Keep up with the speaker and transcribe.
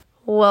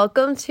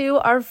Welcome to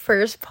our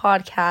first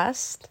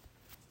podcast.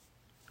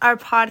 Our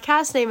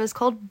podcast name is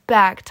called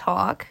Back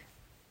Talk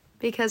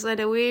because I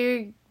know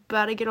we're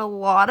about to get a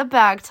lot of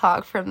back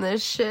talk from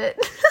this shit.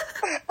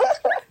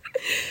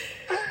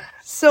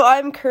 So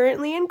I'm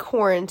currently in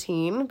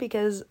quarantine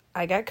because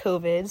I got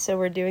COVID, so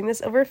we're doing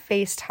this over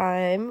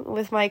FaceTime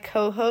with my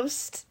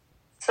co-host,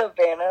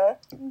 Savannah.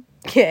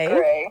 Okay.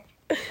 Gray.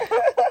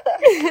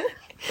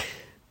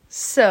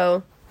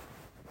 So,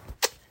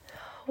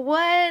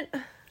 what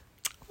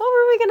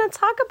were we going to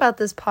talk about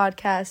this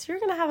podcast? You're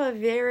going to have a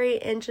very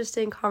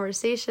interesting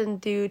conversation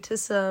due to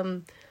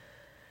some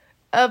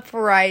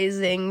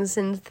uprisings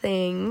and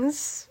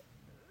things.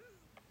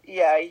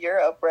 Yeah,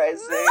 you're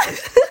uprising.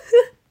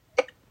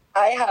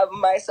 I have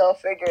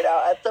myself figured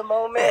out at the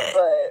moment,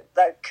 but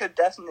that could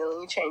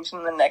definitely change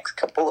in the next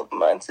couple of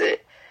months.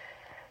 It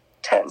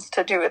tends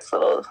to do its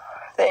little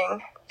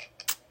thing.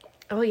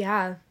 Oh,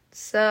 yeah.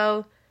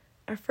 So,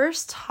 our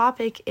first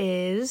topic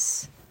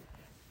is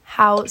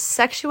how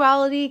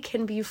sexuality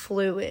can be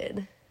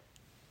fluid.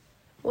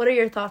 What are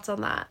your thoughts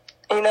on that?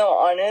 You know,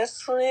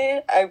 honestly,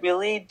 I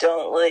really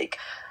don't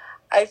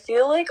I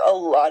feel like a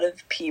lot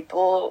of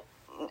people,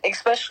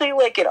 especially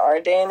in our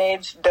day and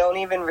age, don't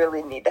even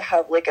really need to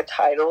have a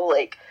title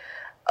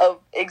of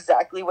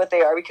exactly what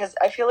they are, because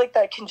I feel like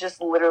that can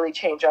just literally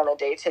change on a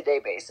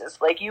day-to-day basis.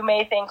 You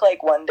may think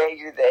one day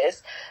you're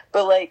this,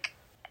 but I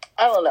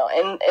don't know,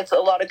 and it's a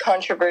lot of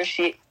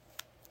controversy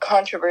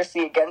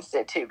against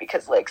it too,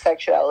 because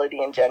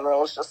sexuality in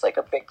general is just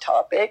a big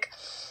topic.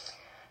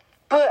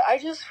 But I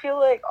just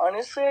feel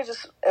honestly, I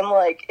just am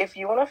if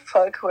you want to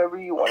fuck whoever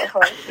you want to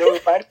fuck, then we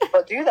might as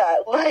well do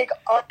that.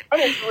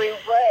 Honestly,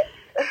 what?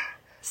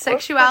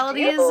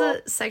 Sexuality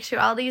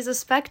is a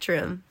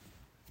spectrum.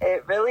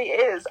 It really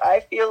is. I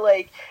feel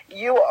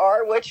you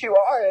are what you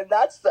are, and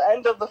that's the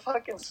end of the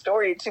fucking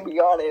story, to be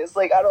honest.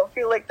 I don't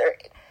feel there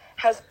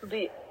has to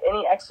be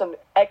any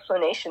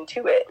explanation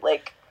to it.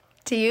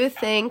 Do you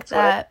think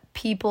that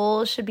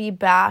people should be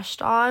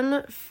bashed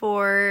on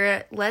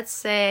for, let's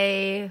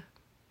say,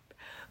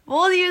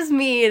 we'll use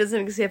me as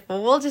an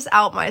example. We'll just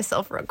out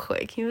myself real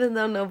quick, even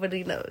though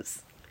nobody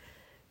knows.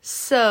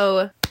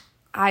 So,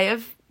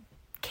 I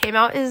came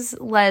out as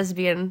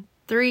lesbian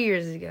 3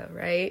 years ago,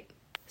 right?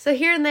 So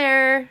here and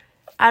there,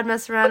 I'd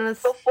mess around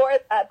with... Before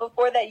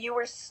that, you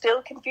were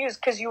still confused,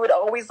 because you would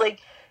always,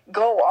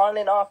 go on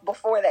and off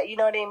before that, you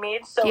know what I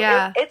mean? So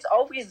yeah. It's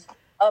always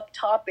up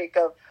topic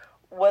of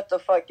what the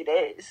fuck it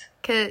is.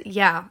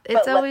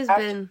 It's always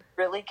been...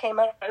 really came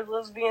out as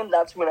lesbian,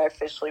 that's when I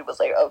officially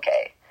was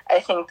okay, I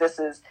think this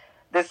is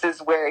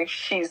where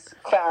she's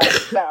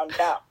found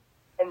out.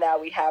 And now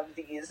we have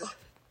these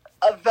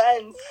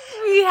events.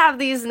 We have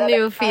these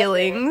new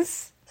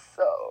feelings.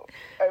 So,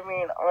 I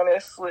mean,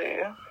 honestly...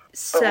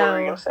 So, what were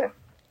you gonna say?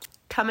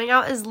 Coming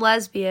out as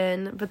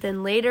lesbian, but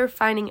then later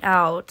finding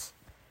out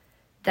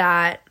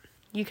that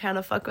you kind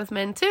of fuck with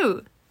men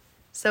too.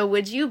 So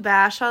would you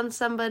bash on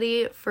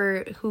somebody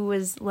who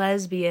was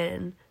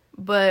lesbian,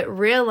 but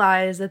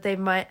realize that they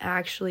might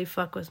actually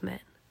fuck with men?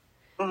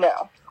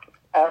 No,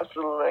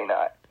 absolutely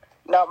not.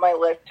 Not my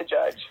life to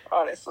judge,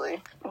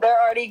 honestly.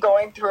 They're already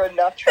going through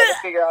enough trying to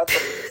figure out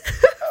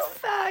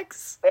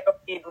Facts. They don't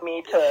need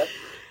me to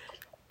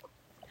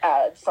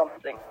add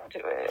something to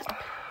it.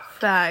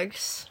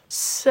 Facts.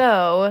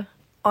 So,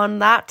 on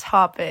that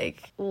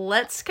topic,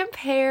 let's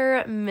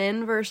compare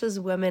men versus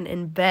women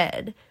in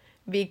bed,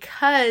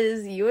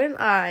 because you and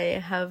I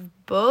have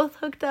both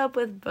hooked up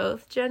with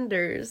both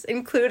genders,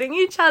 including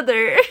each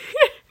other.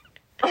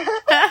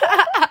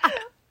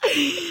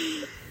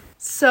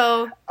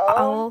 So,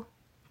 I'll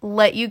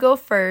let you go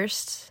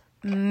first.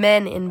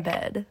 Men in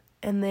bed,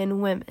 and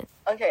then women.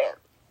 Okay,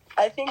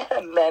 I think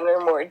that men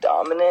are more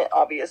dominant.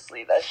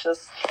 Obviously, that's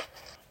just...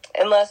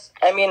 Unless,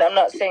 I mean, I'm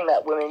not saying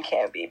that women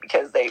can't be,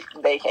 because they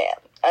can.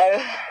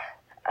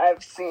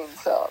 I've seen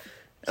some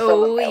of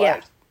my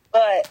life.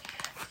 But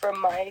from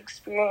my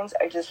experience,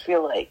 I just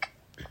feel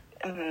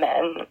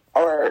men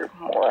are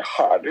more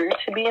harder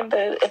to be in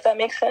bed, if that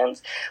makes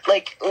sense.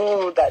 That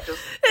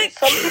just...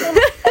 Some people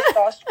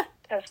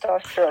have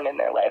testosterone in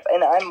their life,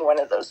 and I'm one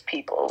of those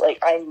people.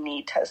 I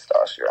need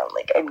testosterone.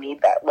 I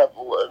need that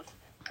level of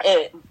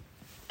it.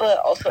 But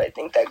also, I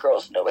think that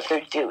girls know what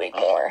they're doing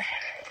more.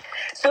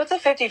 So it's a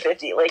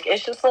 50-50.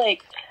 It's just,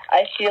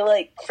 I feel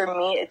for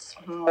me, it's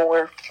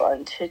more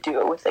fun to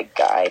do it with a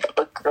guy,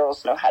 but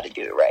girls know how to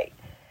do it right.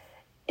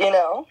 You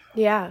know?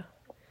 Yeah.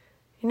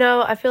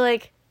 I feel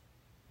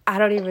I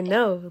don't even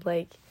know.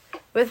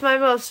 With my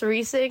most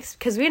recent...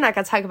 Because we're not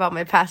going to talk about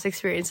my past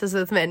experiences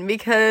with men,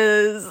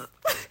 because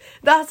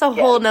that's a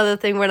whole nother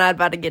thing we're not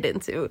about to get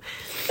into.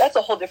 That's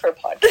a whole different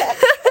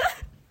podcast.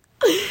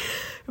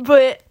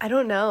 But I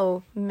don't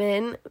know,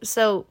 men.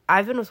 So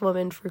I've been with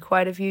women for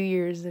quite a few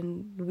years,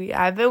 and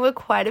I've been with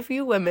quite a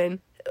few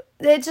women.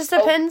 It just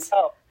depends.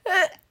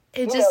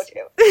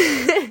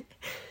 It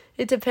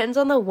depends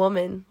on the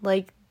woman,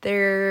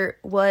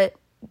 what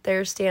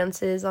their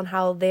stance is on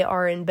how they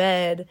are in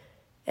bed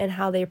and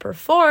how they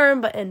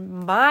perform. But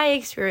in my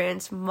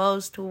experience,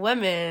 most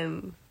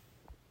women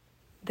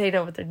they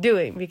know what they're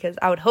doing, because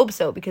I would hope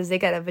so, because they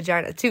got a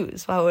vagina too.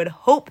 So I would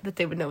hope that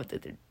they would know what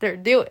they're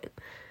doing.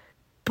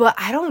 But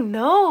I don't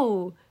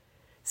know.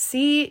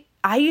 See,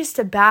 I used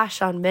to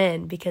bash on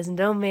men because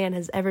no man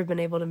has ever been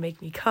able to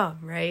make me come,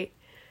 right?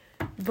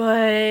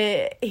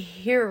 But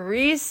here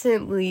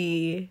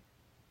recently,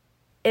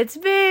 it's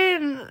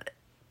been...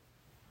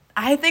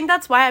 I think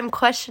that's why I'm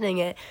questioning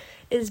it,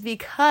 is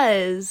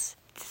because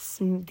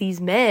these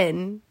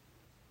men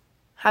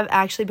have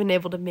actually been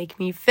able to make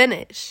me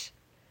finish.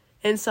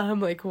 And so I'm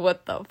like,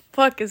 what the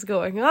fuck is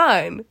going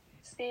on?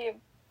 See,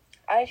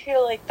 I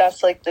feel like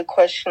that's, like, the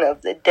question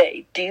of the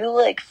day. Do you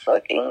like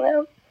fucking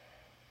them?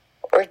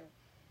 Or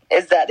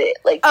is that it?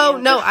 Like, oh,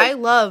 no, I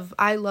love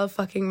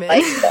fucking men.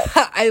 Like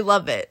I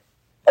love it.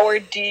 Or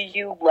do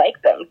you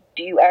like them?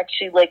 Do you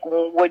actually, like,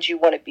 would you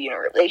want to be in a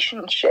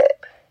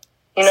relationship?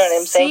 You know what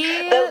I'm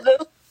saying?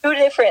 Those two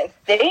different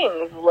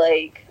things,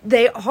 like...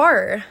 They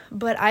are,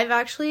 but I've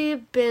actually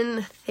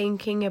been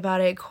thinking about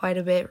it quite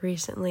a bit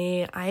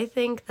recently. I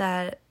think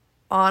that,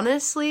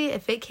 honestly,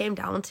 if it came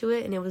down to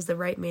it and it was the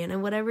right man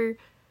and whatever,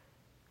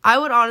 I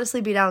would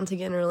honestly be down to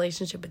get in a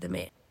relationship with the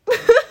man.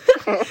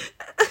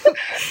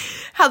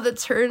 How the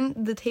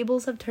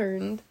tables have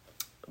turned.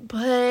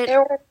 But...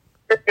 You're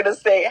gonna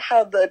say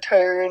how the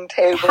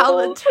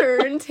turntables...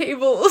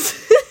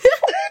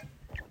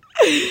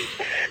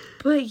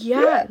 But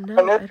yeah, no,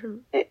 I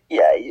don't...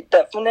 Yeah, you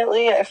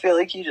definitely, I feel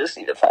like you just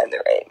need to find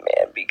the right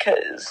man,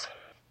 because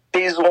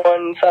these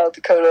one South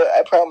Dakota,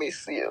 I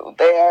promise you,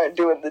 they aren't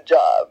doing the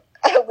job.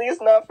 At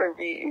least not for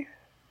me.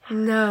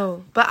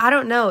 No, but I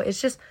don't know.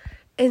 It's just,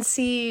 and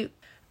see,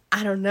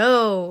 I don't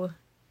know,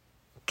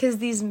 because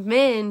these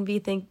men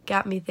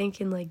got me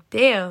thinking, like,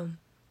 damn,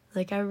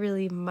 like, I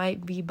really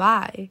might be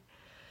bi.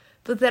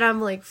 But then I'm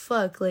like,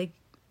 fuck, like,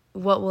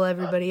 what will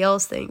everybody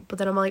else think? But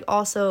then I'm like,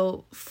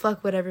 also,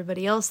 fuck what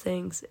everybody else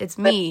thinks. It's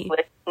me.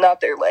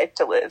 Not their life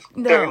to live.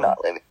 No. They're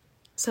not living.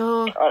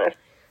 So, honestly,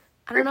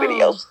 I don't everybody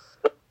know. Else.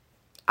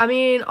 I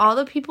mean, all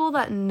the people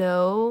that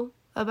know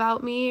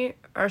about me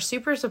are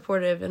super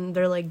supportive, and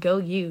they're like, go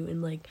you.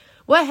 And like,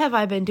 what have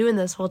I been doing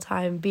this whole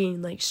time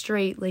being like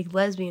straight, like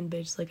lesbian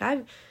bitch? Like,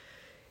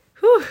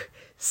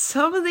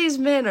 some of these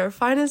men are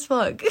fine as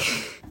fuck.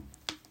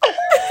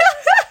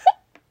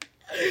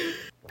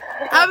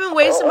 I've been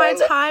wasting my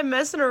time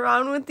messing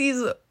around with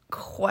these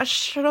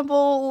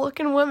questionable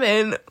looking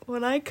women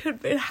when I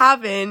could be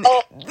having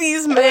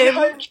these men.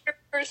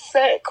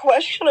 100%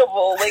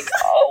 questionable, like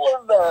all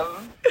of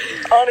them.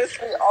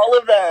 Honestly, all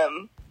of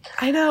them.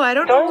 I know, I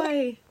don't know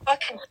why.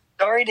 Fucking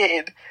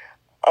started.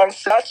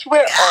 That's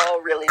where that's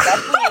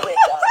when you went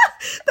down.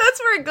 That's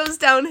where it goes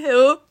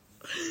downhill.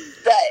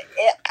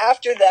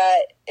 After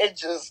that,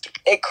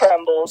 it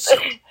crumbled.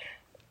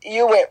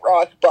 You went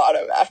rock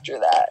bottom after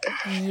that.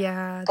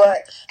 Yeah. But,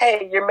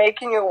 hey, you're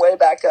making your way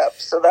back up,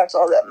 so that's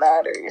all that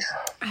matters.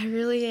 I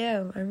really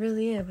am,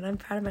 and I'm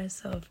proud of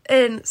myself.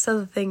 And so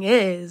the thing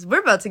is, we're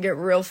about to get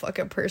real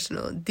fucking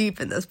personal and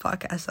deep in this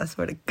podcast, I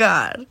swear to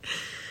God.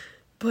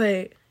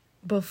 But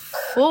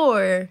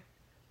before,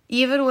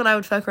 even when I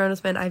would fuck around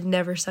with men, I've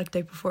never sucked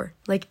dick before.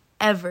 Like,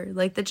 ever.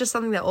 Like, that's just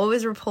something that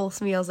always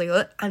repulsed me. I was like,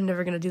 I'm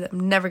never going to do that.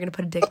 I'm never going to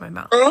put a dick in my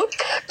mouth.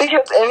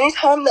 Because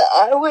anytime that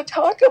I would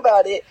talk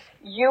about it,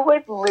 you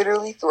would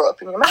literally throw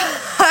up in your mouth.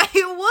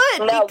 I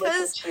would. Now look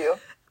at you.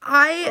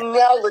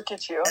 Now look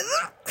at you.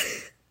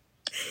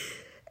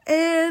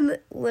 And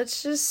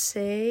let's just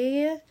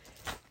say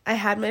I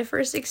had my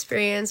first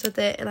experience with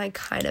it, and I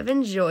kind of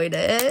enjoyed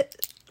it.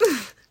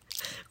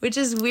 Which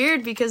is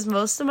weird, because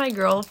most of my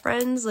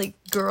girlfriends, like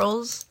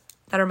girls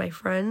that are my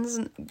friends,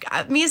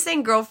 me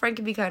saying girlfriend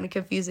can be kind of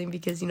confusing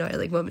because, you know, I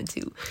like women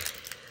too.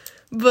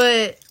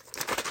 But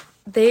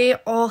they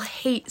all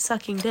hate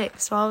sucking dick.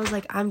 So I was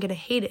like, I'm going to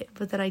hate it.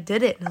 But then I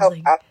did it. And I was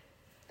like...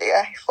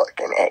 I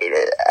fucking hate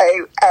it.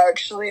 I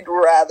actually'd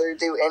rather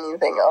do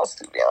anything else,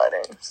 to be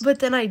honest. But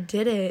then I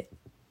did it.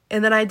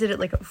 And then I did it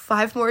like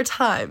 5 more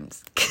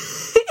times.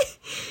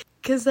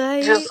 Because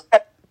I... just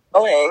kept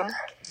going.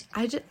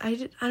 I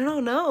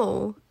don't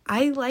know.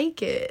 I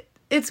like it.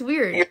 It's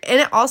weird. And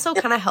it also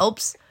kind of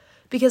helps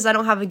because I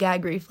don't have a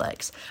gag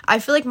reflex. I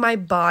feel like my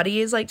body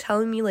is like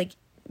telling me, like,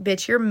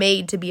 bitch, you're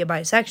made to be a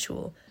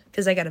bisexual.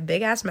 Because I got a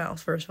big ass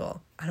mouth, first of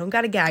all. I don't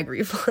got a gag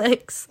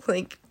reflex.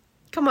 Like,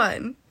 come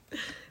on.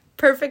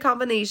 Perfect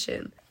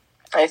combination.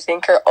 I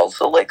think you're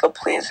also like a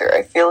pleaser.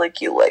 I feel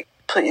like you like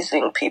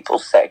pleasing people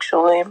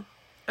sexually.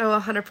 Oh,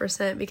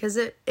 100%. Because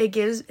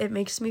it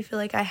makes me feel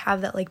like I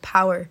have that, like,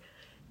 power.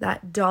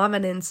 That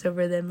dominance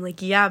over them.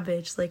 Like, yeah,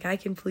 bitch. Like, I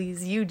can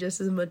please you just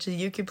as much as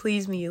you can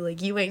please me.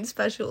 Like, you ain't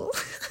special.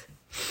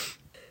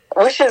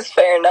 Which is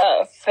fair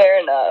enough.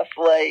 Fair enough.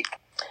 Like,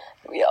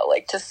 we all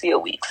like to see a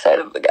weak side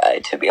of the guy,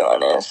 to be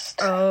honest.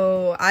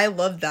 Oh, I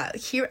love that.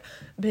 Here,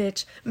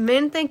 bitch,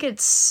 men think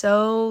it's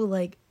so,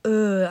 like,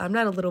 I'm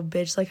not a little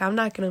bitch. Like, I'm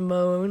not gonna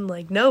moan.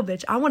 Like, no,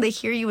 bitch, I want to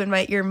hear you in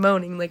my ear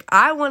moaning. Like,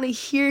 I want to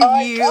hear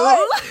you.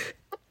 God.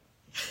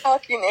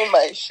 Talking in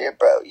my shit,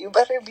 bro. You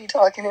better be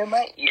talking in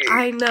my ear.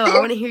 I know. I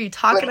want to hear you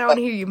talking. I want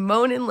to hear you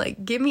moaning.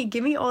 Like, give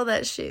me all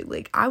that shit.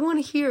 Like, I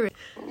want to hear it.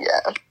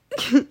 Yeah.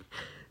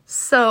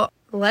 So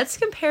let's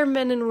compare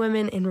men and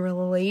women in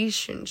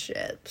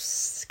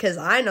relationships, because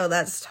I know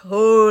that's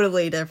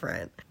totally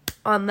different.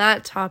 On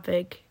that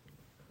topic,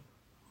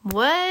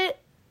 what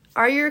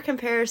are your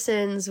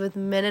comparisons with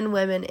men and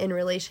women in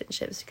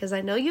relationships? Because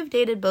I know you've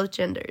dated both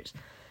genders,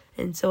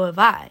 and so have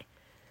I.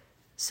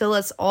 So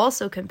let's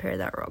also compare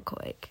that real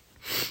quick.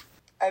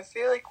 I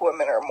feel like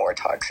women are more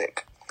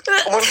toxic.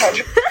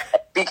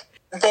 100%.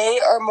 They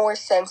are more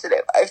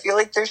sensitive. I feel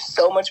like they're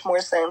so much more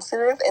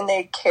sensitive and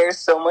they care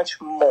so much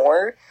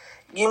more.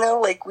 You know,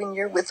 like when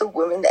you're with a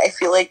woman, I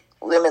feel like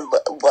women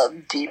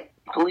love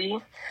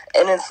deeply.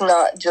 And it's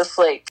not just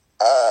like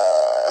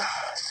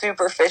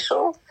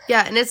superficial.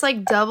 Yeah, and it's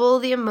like double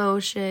the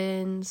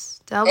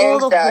emotions,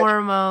 double the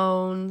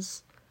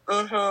hormones.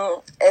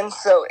 And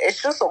so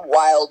it's just a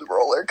wild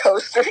roller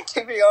coaster,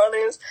 to be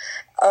honest.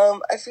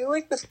 I feel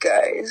like with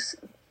guys,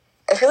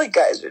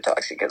 guys are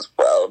toxic as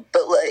well,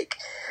 but like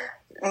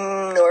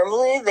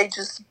normally they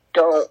just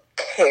don't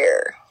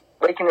care.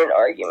 Like in an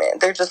argument,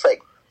 they're just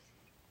like,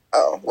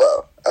 oh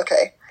well,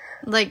 okay,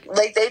 like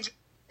they just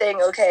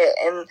saying okay,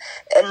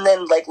 and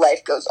then like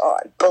life goes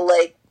on. But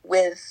like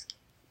with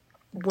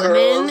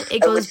women, girls,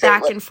 it goes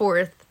back and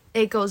forth.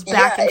 It goes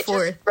back and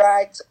forth.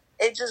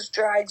 It just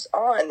drags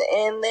on,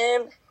 and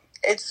then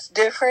it's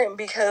different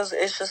because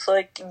it's just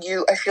like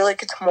I feel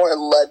like it's more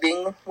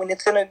loving when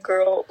it's in a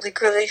girl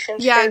like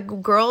relationship. Yeah,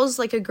 girls,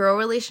 like a girl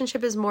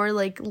relationship is more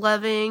like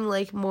loving,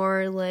 like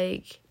more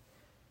like,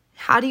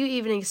 how do you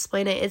even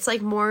explain it? It's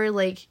like more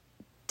like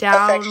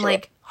down, affectionate,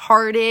 like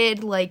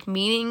hearted, like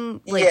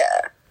meaning, like,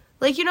 yeah,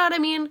 like, you know what I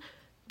mean?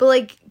 But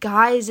like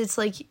guys, it's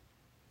like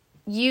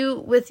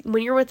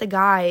when you're with a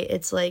guy,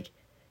 it's like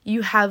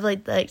you have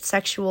like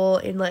sexual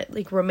and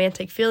like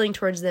romantic feeling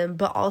towards them,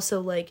 but also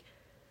like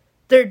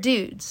they're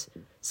dudes.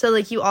 So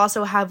like you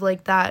also have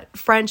like that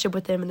friendship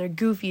with them and they're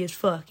goofy as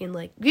fuck. And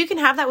like you can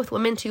have that with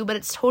women too, but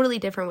it's totally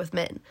different with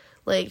men.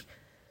 Like,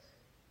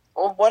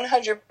 well,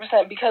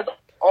 100%, because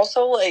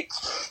also like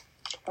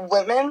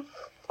women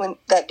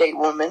that date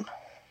women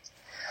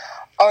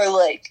are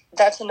like,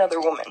 that's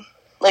another woman.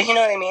 Like, you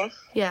know what I mean?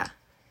 Yeah.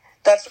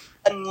 That's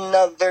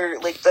another,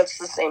 like, that's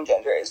the same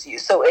gender as you.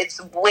 So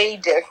it's way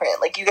different.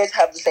 Like, you guys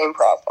have the same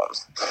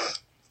problems.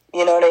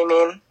 You know what I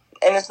mean?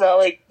 And it's not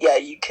like, yeah,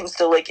 you can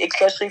still, like,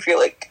 especially if you're,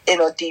 like, in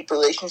a deep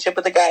relationship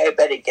with a guy, I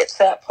bet it gets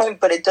to that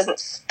point, but it doesn't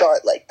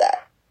start like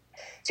that.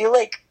 I feel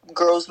like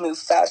girls move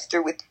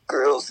faster with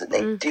girls than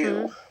they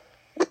do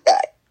with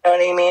that. You know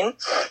what I mean?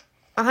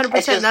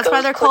 100%. That's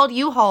why they're called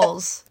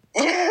U-Hauls.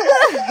 What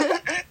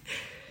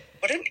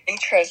an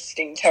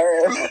interesting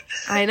term.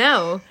 I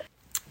know.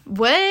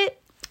 What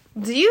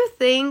do you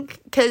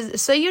think,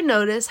 because so you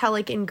notice how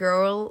like in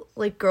girl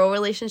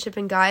relationship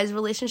and guys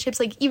relationships,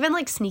 like even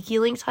like sneaky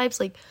link types,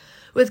 like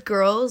with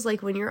girls,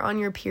 like when you're on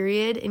your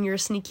period and you're a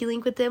sneaky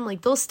link with them,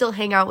 like they'll still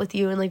hang out with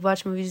you and like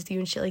watch movies with you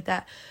and shit like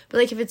that. But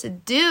like if it's a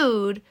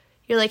dude,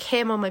 you're like, hey,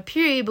 I'm on my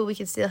period, but we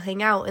can still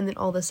hang out, and then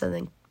all of a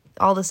sudden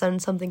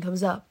something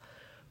comes up,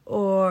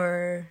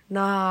 or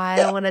nah, I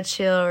don't want to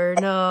chill, or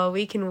no,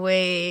 we can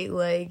wait,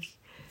 like.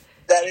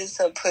 That is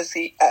some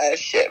pussy ass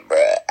shit, bro.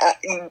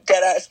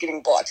 Dead ass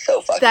getting blocked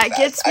so fucking fast. That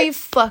gets me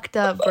fucked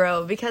up,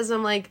 bro, because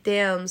I'm like,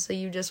 damn, so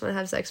you just want to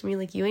have sex with me?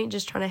 Like, you ain't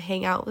just trying to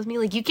hang out with me?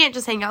 Like, you can't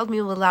just hang out with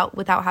me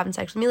without having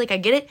sex with me. Like, I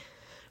get it.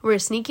 We're a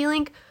sneaky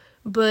link,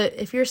 but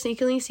if you're a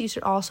sneaky link, so you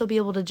should also be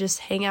able to just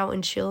hang out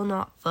and chill and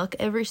not fuck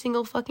every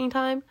single fucking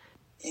time.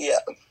 Yeah.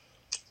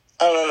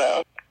 I don't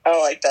know. I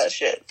don't like that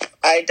shit.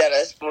 I dead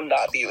ass will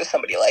not be with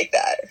somebody like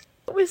that.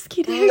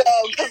 Whiskey dick.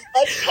 No, because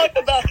let's talk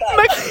about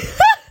that.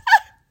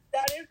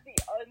 That is the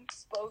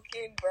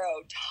unspoken,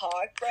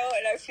 talk,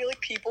 and I feel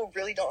like people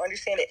really don't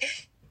understand it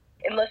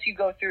unless you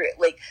go through it.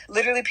 Like,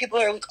 literally people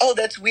are like, oh,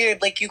 that's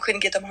weird, like, you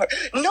couldn't get them hard.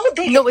 No,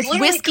 it's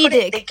whiskey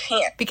dick. They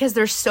can't. Because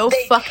they're so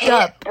fucked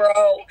up. Bro.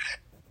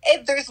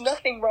 And there's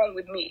nothing wrong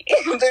with me.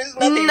 There's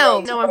nothing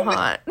wrong with me. No, I'm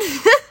hot.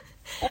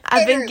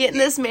 I've been getting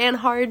this man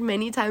hard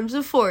many times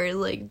before.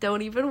 Like,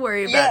 don't even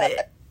worry about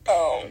it.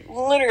 Oh,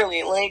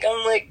 literally, like,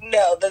 I'm like,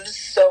 no, that is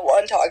so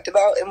untalked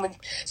about, and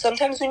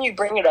sometimes when you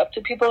bring it up to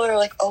people, they're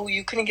like, oh,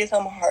 you couldn't get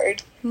them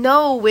hard?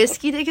 No,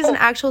 whiskey dick is an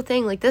actual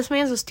thing. Like, this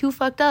man's was too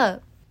fucked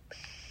up.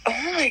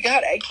 Oh my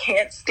god, I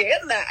can't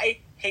stand that. I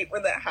hate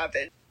when that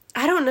happens.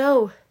 I don't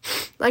know.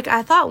 Like,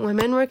 I thought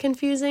women were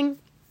confusing,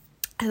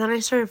 and then I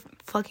started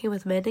fucking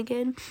with men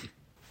again.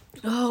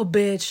 Oh,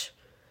 bitch.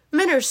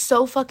 Men are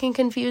so fucking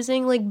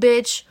confusing. Like,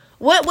 bitch,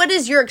 what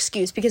is your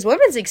excuse? Because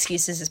women's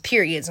excuses is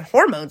periods and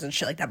hormones and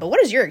shit like that. But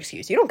what is your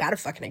excuse? You don't got a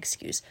fucking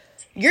excuse.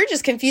 You're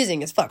just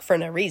confusing as fuck for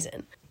no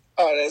reason.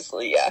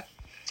 Honestly, yeah.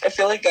 I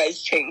feel like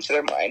guys change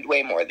their mind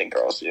way more than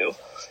girls do.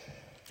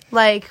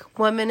 Like,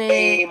 women,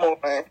 way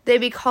more. They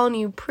be calling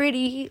you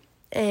pretty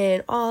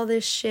and all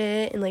this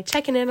shit and, like,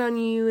 checking in on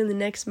you, and the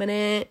next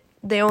minute,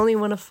 they only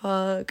want to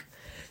fuck.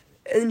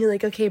 And you're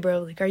like, okay,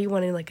 bro, like, are you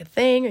wanting, like, a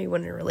thing? Are you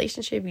wanting a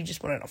relationship? You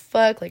just wanted to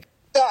fuck? Like,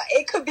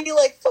 it could be,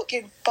 like,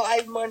 fucking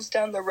 5 months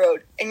down the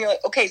road, and you're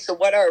like, okay, so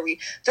what are we?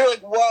 They're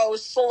like, whoa,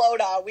 slow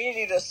down. We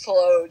need to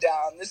slow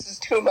down. This is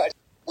too much.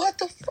 What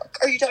the fuck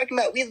are you talking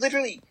about? We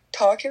literally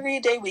talk every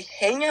day, we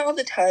hang out all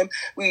the time,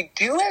 we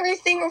do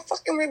everything a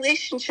fucking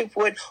relationship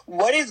would.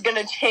 What is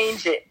gonna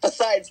change it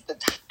besides the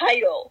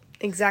title?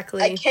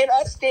 Exactly. I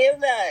cannot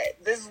stand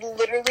that. This is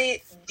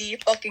literally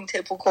the fucking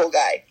typical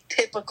guy.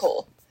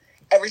 Typical.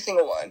 Every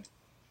single one.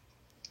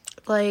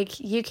 Like,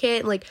 you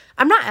can't, like,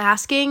 I'm not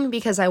asking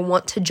because I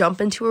want to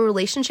jump into a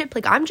relationship.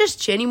 Like, I'm just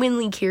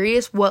genuinely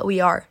curious what we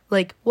are.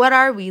 Like, what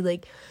are we?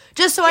 Like,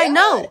 just so I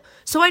know.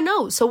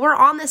 So we're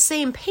on the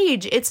same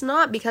page. It's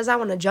not because I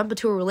want to jump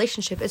into a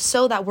relationship. It's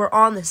so that we're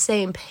on the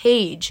same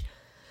page.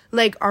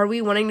 Like, are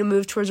we wanting to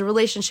move towards a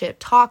relationship?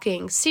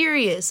 Talking,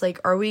 serious. Like,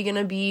 are we going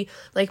to be,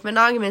 like,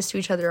 monogamous to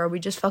each other? Are we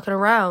just fucking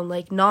around?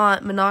 Like,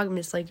 not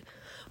monogamous. Like,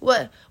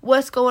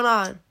 what's going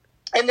on?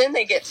 And then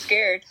they get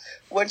scared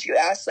once you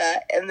ask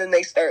that, and then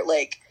they start,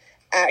 like,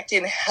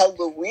 acting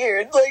hella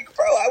weird. Like,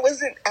 bro, I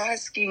wasn't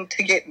asking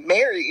to get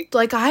married.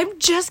 Like, I'm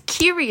just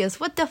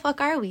curious. What the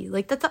fuck are we?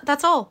 Like,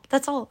 that's all.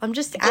 That's all. I'm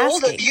just asking.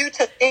 Bold of you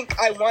to think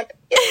I want to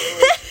get in a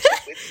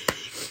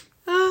relationship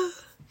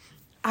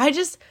with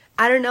you.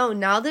 I don't know.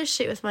 Now this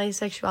shit with my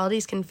sexuality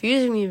is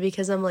confusing me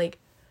because I'm like,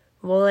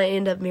 will I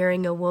end up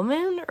marrying a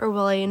woman or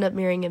will I end up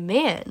marrying a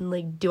man?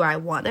 Like, do I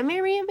want to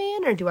marry a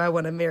man or do I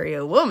want to marry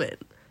a woman?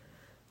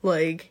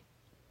 Like,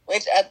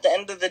 which at the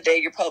end of the day,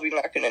 you're probably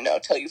not going to know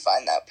till you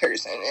find that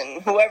person.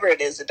 And whoever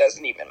it is, it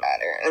doesn't even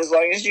matter. And as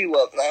long as you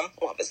love them,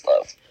 love is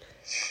love.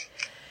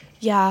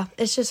 Yeah,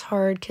 it's just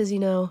hard because, you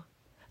know,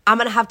 I'm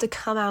going to have to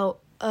come out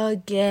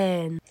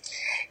again.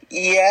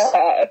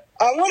 Yeah.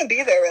 I want to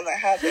be there when that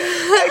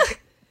happens.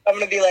 I'm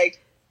going to be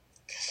like,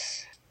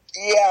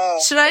 yeah.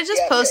 Should I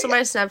just post on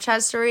my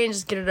Snapchat story and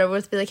just get it over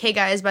with? Be like, hey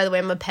guys, by the way,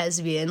 I'm a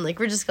lesbian. Like,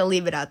 we're just going to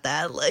leave it at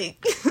that.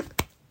 Like...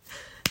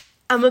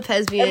 I'm a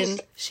lesbian.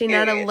 She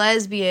not a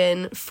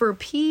lesbian. For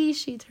P,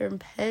 she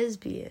turned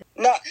lesbian.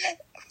 No,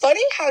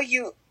 funny how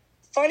you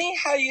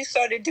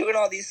started doing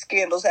all these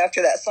scandals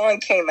after that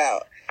song came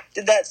out.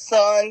 Did that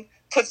song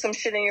put some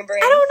shit in your brain?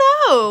 I don't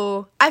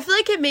know. I feel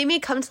like it made me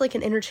come to, like,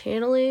 an inner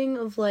channeling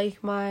of,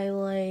 like, my,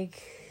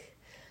 like...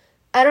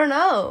 I don't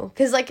know.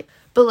 Because, like...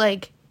 But,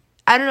 like...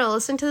 I don't know.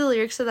 Listening to the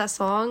lyrics of that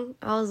song,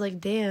 I was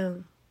like,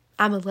 damn.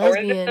 I'm a lesbian.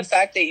 Or is it the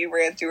fact that you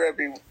ran through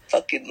every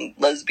fucking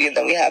lesbian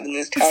that we have in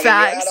this town?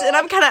 Facts. And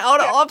I'm kind of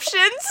out of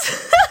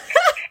options.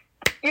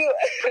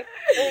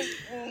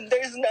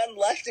 There's none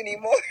left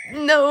anymore.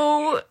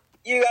 No.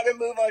 You gotta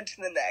move on to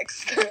the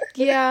next.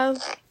 Yeah.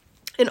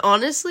 And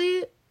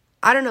honestly,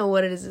 I don't know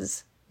what it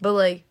is, but,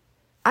 like,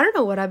 I don't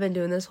know what I've been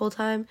doing this whole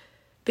time.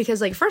 Because,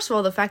 like, first of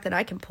all, the fact that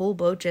I can pull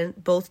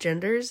both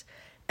genders,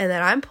 and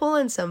that I'm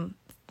pulling some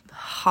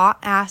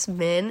hot-ass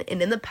men,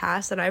 and in the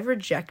past that I've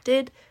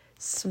rejected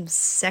some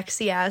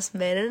sexy-ass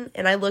men,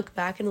 and I look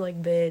back and I'm like,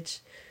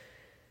 bitch,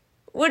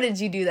 what did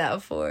you do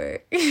that for?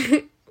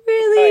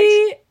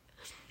 Really?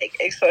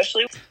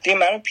 Especially the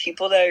amount of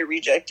people that I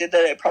rejected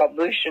that I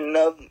probably shouldn't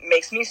have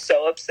makes me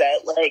so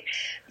upset. Like,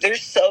 there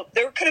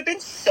could have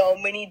been so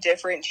many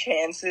different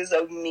chances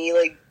of me,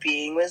 like,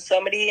 being with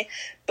somebody,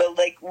 but,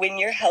 like, when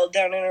you're held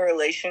down in a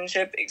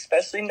relationship,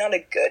 especially not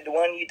a good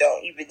one, you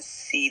don't even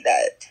see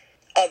that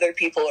other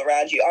people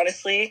around you.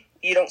 Honestly,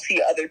 you don't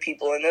see other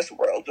people in this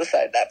world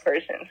beside that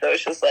person. So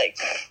it's just like,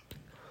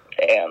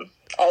 damn,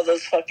 all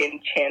those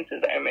fucking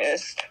chances I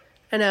missed.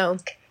 I know.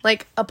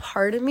 Like, a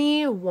part of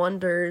me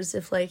wonders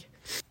if, like,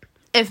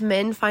 if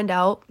men find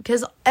out,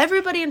 because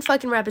everybody in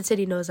fucking Rapid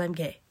City knows I'm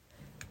gay.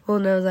 Well,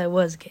 knows I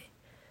was gay.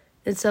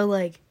 And so,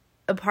 like,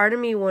 a part of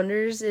me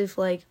wonders if,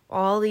 like,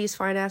 all these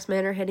fine-ass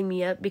men are hitting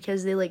me up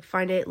because they, like,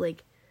 find it,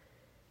 like,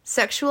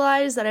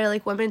 sexualized that I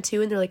like women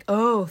too, and they're like,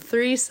 oh,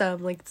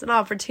 threesome, like, it's an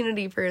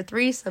opportunity for a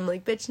threesome.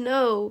 Like, bitch,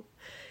 no,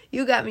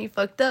 you got me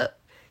fucked up,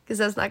 because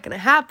that's not gonna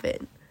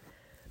happen.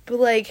 But,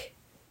 like,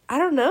 I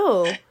don't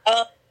know.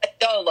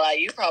 Don't lie,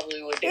 you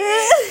probably would do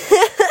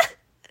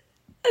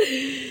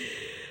it.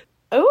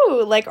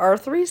 Oh, like, our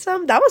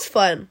threesome, that was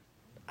fun.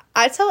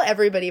 I tell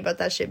everybody about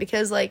that shit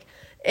because, like,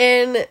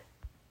 and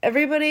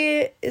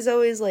everybody is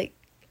always like,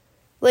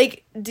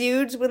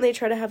 dudes, when they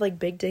try to have, like,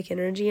 big dick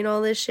energy and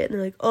all this shit, and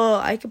they're like, oh,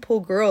 I could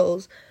pull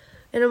girls.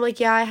 And I'm like,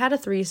 yeah, I had a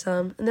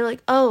threesome. And they're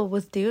like, oh,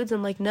 with dudes?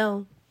 I'm like,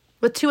 no.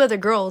 With 2 other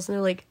girls. And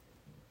they're like,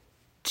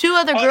 2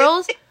 other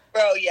girls?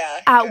 Bro,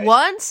 yeah. At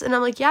once? And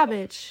I'm like, yeah,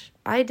 bitch,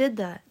 I did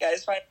that.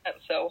 Guys find that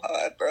so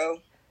hot, bro.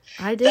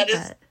 I did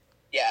that.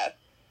 Yeah.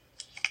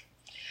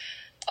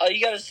 All you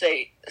gotta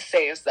say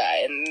is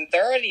that, and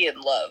they're already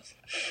in love.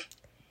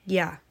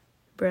 Yeah.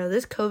 Bro,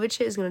 this COVID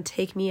shit is gonna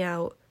take me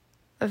out.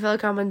 I feel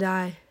like I'm gonna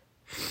die.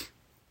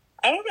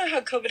 I don't know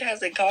how COVID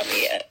hasn't caught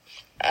me yet.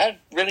 I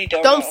really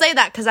don't know. Don't say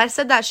that, because I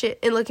said that shit,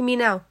 and look at me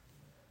now.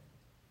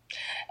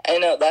 I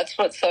know, that's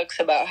what sucks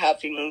about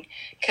having,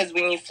 because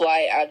when you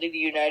fly out of the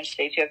United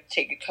States, you have to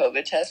take a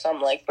COVID test.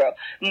 I'm like, bro,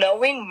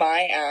 knowing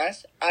my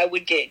ass, I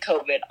would get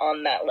COVID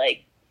on that,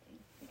 like,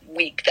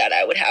 week that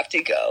I would have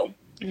to go.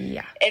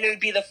 Yeah. And it would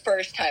be the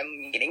first time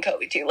I'm getting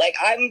COVID too. Like,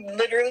 I'm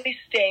literally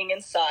staying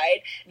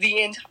inside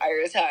the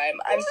entire time.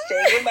 I'm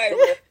staying in my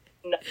room.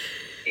 Not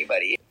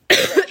anybody.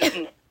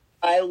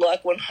 My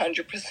luck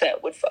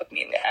 100% would fuck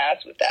me in the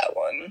ass with that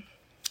one.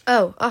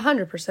 Oh,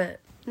 100%.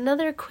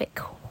 Another quick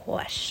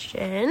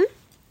question.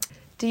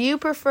 Do you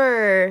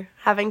prefer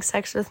having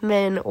sex with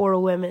men or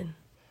women?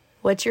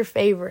 What's your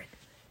favorite?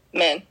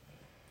 Men.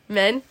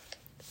 Men?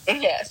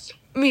 Yes.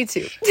 Me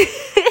too.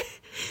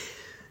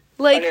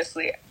 Like,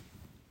 honestly,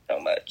 so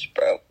much,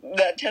 bro.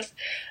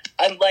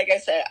 Like I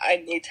said, I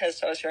need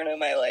testosterone in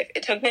my life.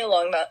 It took me a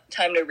long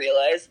time to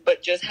realize,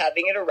 but just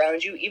having it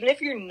around you, even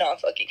if you're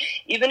not fucking,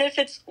 even if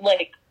it's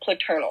like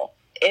paternal,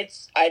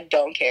 I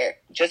don't care.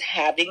 Just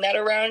having that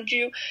around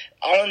you,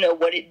 I don't know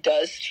what it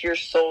does to your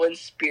soul and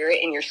spirit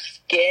and your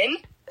skin,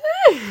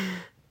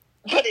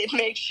 but it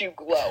makes you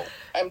glow.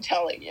 I'm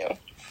telling you.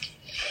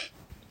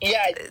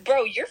 Yeah,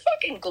 bro, you're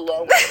fucking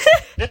glowing.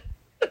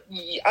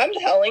 I'm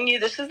telling you,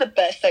 this is the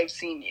best I've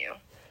seen you,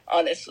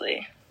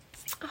 honestly.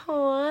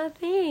 Aw,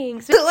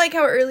 thanks. Like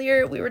how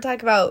earlier we were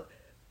talking about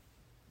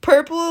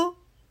purple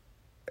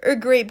or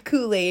grape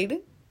Kool-Aid.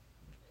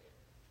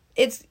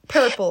 It's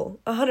purple,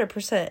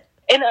 100%.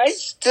 And I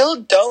still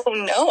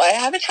don't know. I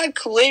haven't had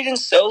Kool-Aid in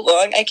so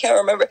long, I can't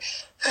remember.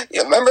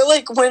 You remember,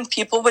 like, when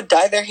people would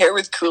dye their hair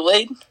with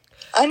Kool-Aid?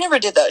 I never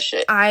did that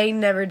shit. I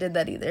never did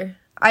that either.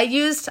 I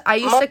used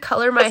to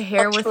color my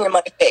hair with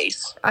my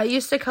face. I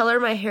used to color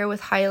my hair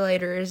with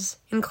highlighters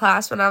in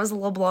class when I was a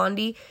little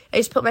blondie. I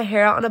used to put my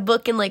hair out on a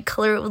book and like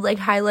color it with like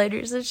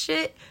highlighters and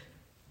shit.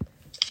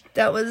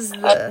 That was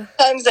the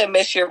Sometimes I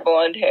miss your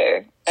blonde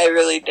hair. I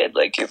really did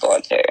like your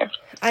blonde hair.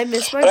 I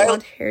miss my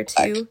blonde hair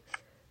too.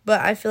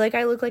 But I feel like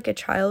I look like a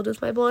child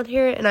with my blonde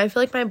hair, and I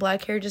feel like my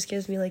black hair just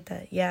gives me like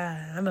that,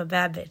 yeah, I'm a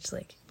bad bitch,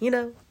 like, you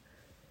know.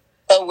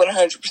 Oh,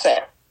 100%.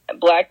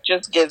 Black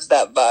just gives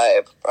that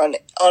vibe on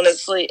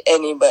honestly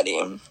anybody.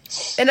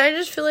 And I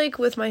just feel like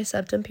with my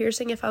septum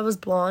piercing, if I was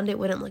blonde, it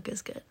wouldn't look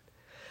as good.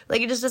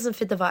 Like, it just doesn't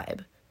fit the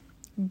vibe.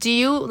 Do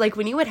you, like,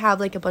 when you would have,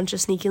 like, a bunch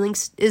of sneaky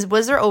links,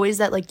 was there always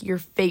that, like, your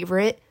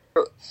favorite?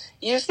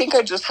 You think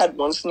I just had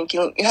one sneaky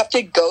link? You have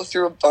to go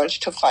through a bunch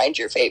to find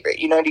your favorite.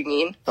 You know what I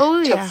mean?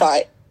 Oh, yeah.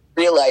 To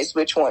realize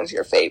which one's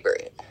your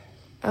favorite.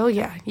 Oh,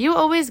 yeah. You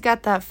always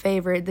got that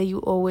favorite that you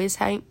always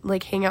hang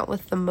out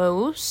with the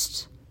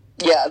most.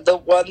 Yeah, the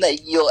one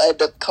that you'll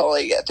end up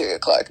calling at 3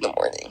 o'clock in the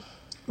morning.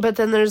 But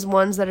then there's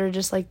ones that are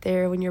just, like,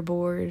 there when you're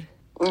bored.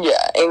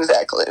 Yeah,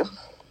 exactly.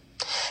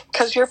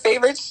 Because your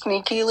favorite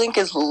sneaky link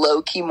is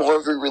low-key more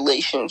of a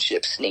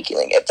relationship sneaky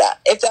link, if that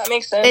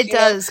makes sense. It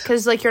does,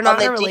 because, like, you're not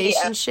in a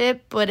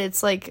relationship, but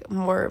it's, like,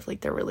 more of,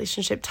 like, the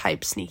relationship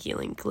type sneaky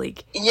link.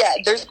 Like, yeah,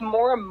 there's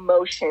more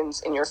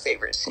emotions in your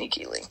favorite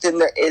sneaky link than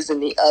there is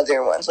in the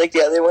other ones. Like,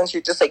 the other ones,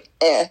 you're just like,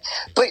 eh.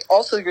 But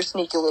also your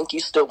sneaky link,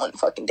 you still wouldn't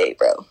fucking date,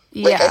 bro.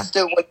 Like, yeah.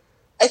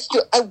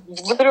 I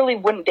literally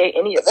wouldn't date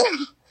any of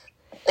them.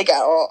 Like,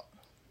 at all.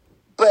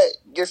 But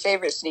your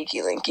favorite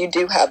sneaky link, you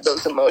do have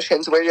those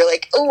emotions where you're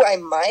like, oh, I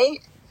might,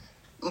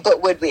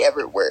 but would we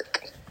ever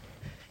work?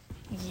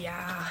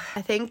 Yeah.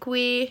 I think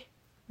we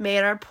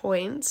made our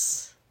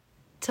points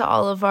to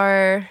all of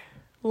our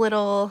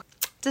little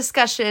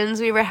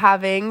discussions we were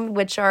having,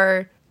 which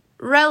are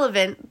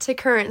relevant to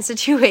current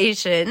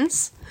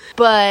situations.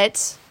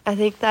 But I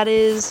think that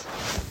is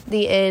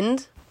the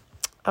end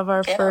of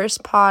our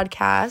first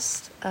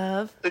podcast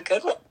of the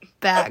good one.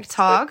 Back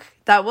Talk.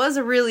 That was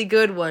a really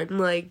good one.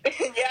 Like,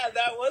 yeah,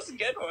 that was a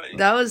good one.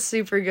 That was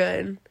super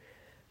good.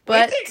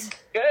 But we did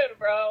good,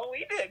 bro.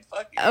 We did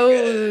fucking good.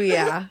 Oh,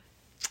 yeah.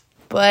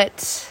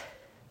 But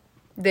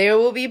there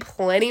will be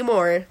plenty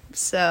more.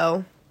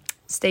 So,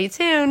 stay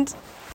tuned.